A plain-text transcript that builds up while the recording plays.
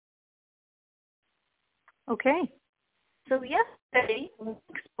Okay. So yesterday we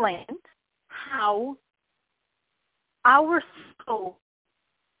explained how our soul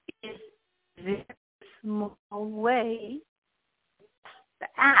is this small way, the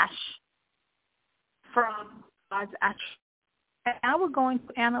ash from God's attributes. And now we're going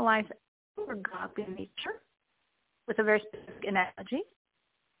to analyze our godly nature with a very specific analogy,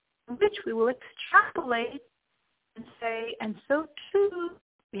 in which we will extrapolate and say, and so too,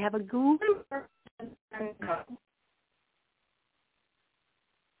 we have a glimmer of God.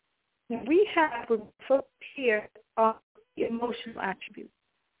 We focus here on the emotional attributes.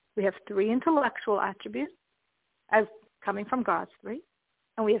 We have 3 intellectual attributes, as coming from God's 3,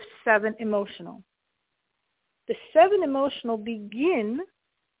 and we have 7 emotional. The 7 emotional begin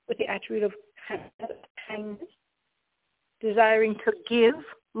with the attribute of kindness, desiring to give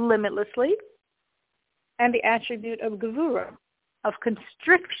limitlessly, and the attribute of gevura, of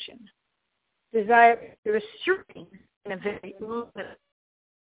constriction, desiring to restrain in a very limited.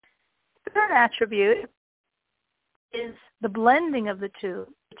 The third attribute is the blending of the two,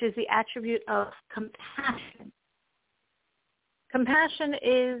 which is the attribute of compassion. Compassion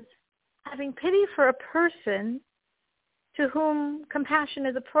is having pity for a person to whom compassion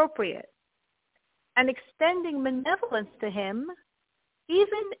is appropriate and extending benevolence to him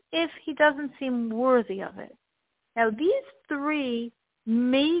even if he doesn't seem worthy of it. Now, these 3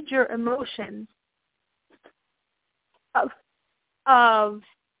 major emotions of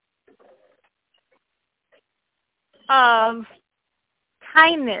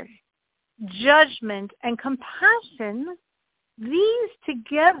kindness, judgment, and compassion, these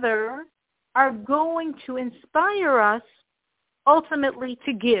together are going to inspire us ultimately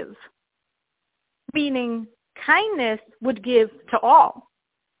to give. Meaning, kindness would give to all,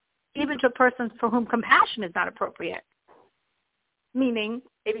 even to a person for whom compassion is not appropriate. Meaning,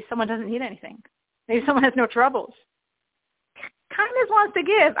 maybe someone doesn't need anything. Maybe someone has no troubles. Kindness wants to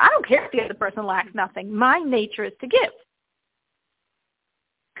give. I don't care if the other person lacks nothing. My nature is to give.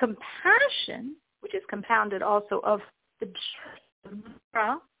 Compassion, which is compounded also of the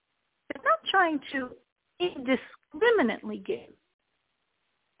Gevura, is not trying to indiscriminately give.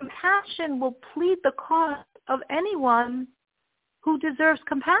 Compassion will plead the cause of anyone who deserves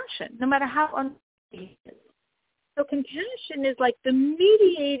compassion, no matter how unworthy he is. So compassion is like the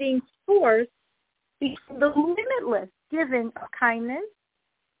mediating force between the limitless giving of kindness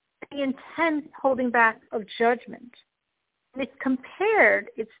and the intense holding back of judgment. And it's compared,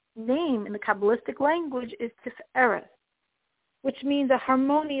 its name in the Kabbalistic language is Tiferet, which means a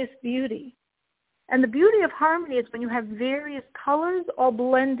harmonious beauty. And the beauty of harmony is when you have various colors all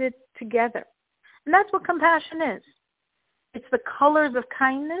blended together. And that's what compassion is. It's the colors of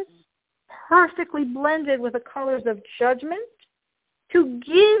kindness perfectly blended with the colors of judgment to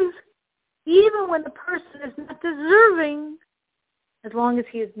give even when the person is not deserving, as long as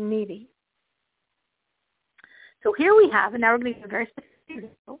he is needy. So here we have, and now we're going to give a very specific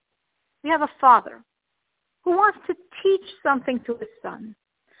example, we have a father who wants to teach something to his son.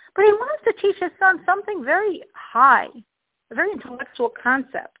 But he wants to teach his son something very high, a very intellectual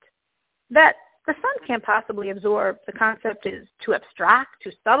concept that the son can't possibly absorb. The concept is too abstract,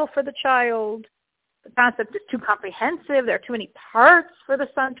 too subtle for the child. The concept is too comprehensive. There are too many parts for the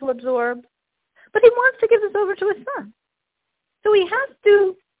son to absorb. But he wants to give this over to his son. So he has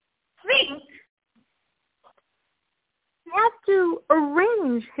to think, he has to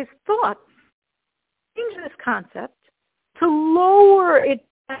arrange his thoughts, change this concept, to lower it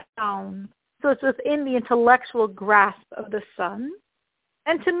down so it's within the intellectual grasp of the son,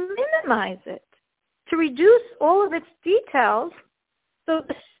 and to minimize it, to reduce all of its details so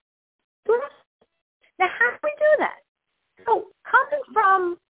the now how do we do that? So coming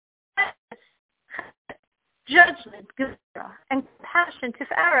from judgment, gevura, and compassion,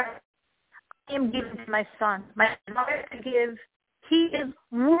 Tiferet, I am giving to my son. My desire to give, he is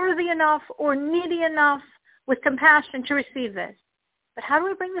worthy enough or needy enough with compassion to receive this. But how do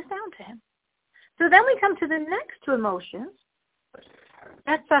we bring this down to him? So then we come to the next 2 emotions,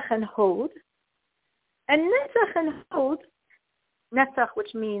 Netzach and Hod. And Netzach and Hod, Netzach,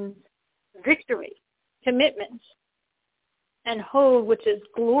 which means victory, commitment, and Hod, which is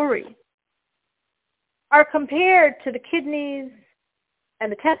glory, are compared to the kidneys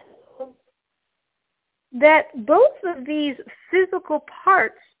and the testicles, that both of these physical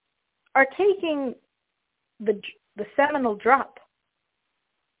parts are taking the seminal drop.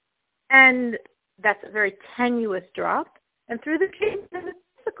 And that's a very tenuous drop. And through the kidneys and the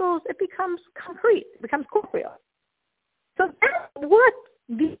testicles, it becomes concrete, it becomes corporeal. So that's what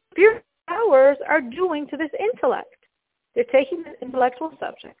the spiritual powers are doing to this intellect. They're taking this intellectual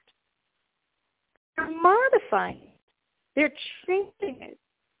subject, They're modifying it. They're changing it.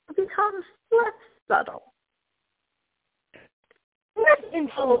 It becomes less subtle, less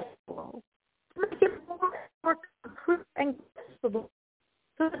intellectual, make it more concrete and graspable,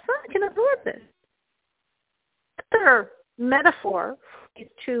 so the son can absorb this. Another metaphor for these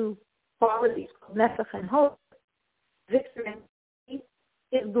two qualities called Netzach and Hod, victory and peace,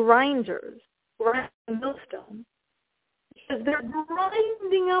 is grinding millstone, because they're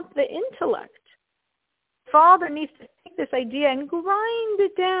grinding up the intellect. Father needs to take this idea and grind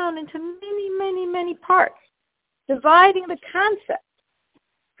it down into many, many, many parts, dividing the concept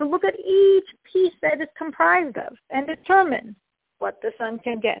to look at each piece that it's comprised of and determine what the son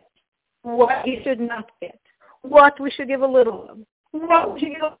can get, what he should not get, what we should give a little of, what we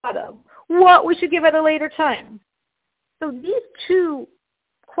should give a lot of, what we should give at a later time. So these two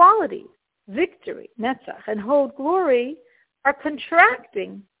qualities, victory, Netzach, and Hod, glory, are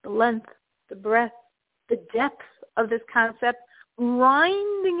contracting the length, the breadth, the depth of this concept,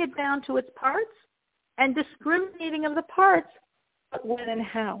 grinding it down to its parts, and discriminating of the parts, but when and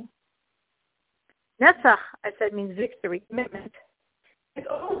how. Netzach, I said, means victory, commitment. It's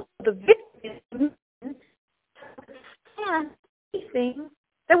also the victory commitment to understand anything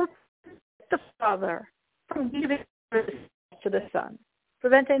that will prevent the Father from giving to the Son,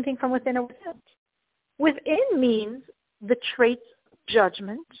 prevent anything from within or without. Within means the traits of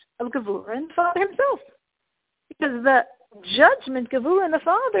judgment of Gevurah and the Father himself. Because the judgment, Gevurah and the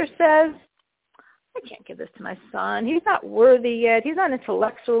Father says, I can't give this to my son. He's not worthy yet. He's not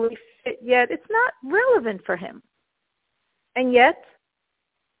intellectually fit yet. It's not relevant for him. And yet,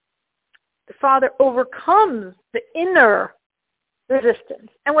 the Father overcomes the inner resistance.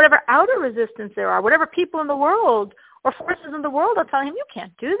 And whatever outer resistance there are, whatever people in the world or forces in the world are telling him, you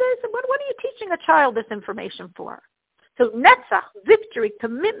can't do this. What are you teaching a child this information for? So Netzach, victory,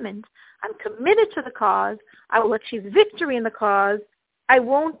 commitment. I'm committed to the cause. I will achieve victory in the cause. I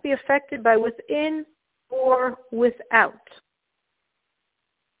won't be affected by within or without.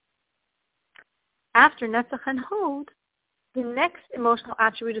 After Netzach and Hod, the next emotional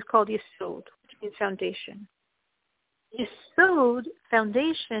attribute is called Yesod, which means foundation. Yesod,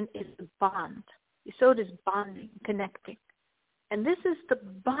 foundation, is the bond. Yesod is bonding, connecting. And this is the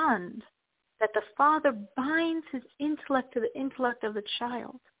bond that the Father binds his intellect to the intellect of the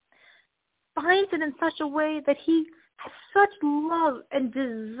child. Binds it in such a way that he has such love and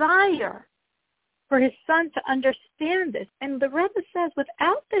desire for his son to understand this. And the Rebbe says,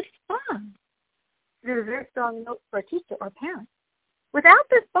 without this bond, this is a very strong note for a teacher or a parent. Without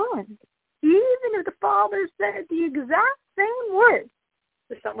this bond, even if the father said the exact same words,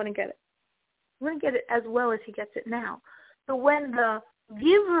 the son wouldn't get it. He wouldn't get it as well as he gets it now. So when the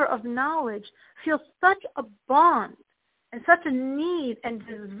giver of knowledge feels such a bond and such a need and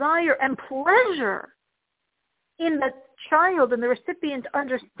desire and pleasure in the child and the recipient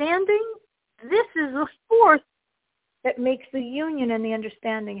understanding, this is the force that makes the union and the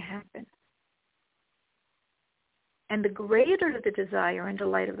understanding happen. And the greater the desire and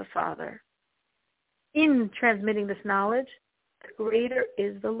delight of the Father in transmitting this knowledge, the greater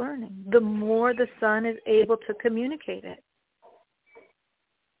is the learning, the more the Son is able to communicate it.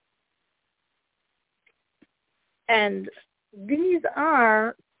 And these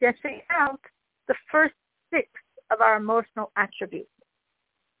are, sketching out, the first 6 of our emotional attributes.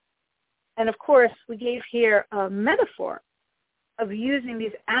 And of course, we gave here a metaphor of using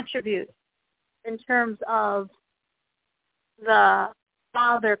these attributes in terms of the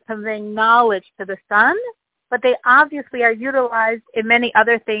Father conveying knowledge to the Son, but they obviously are utilized in many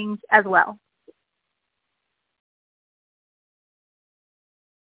other things as well.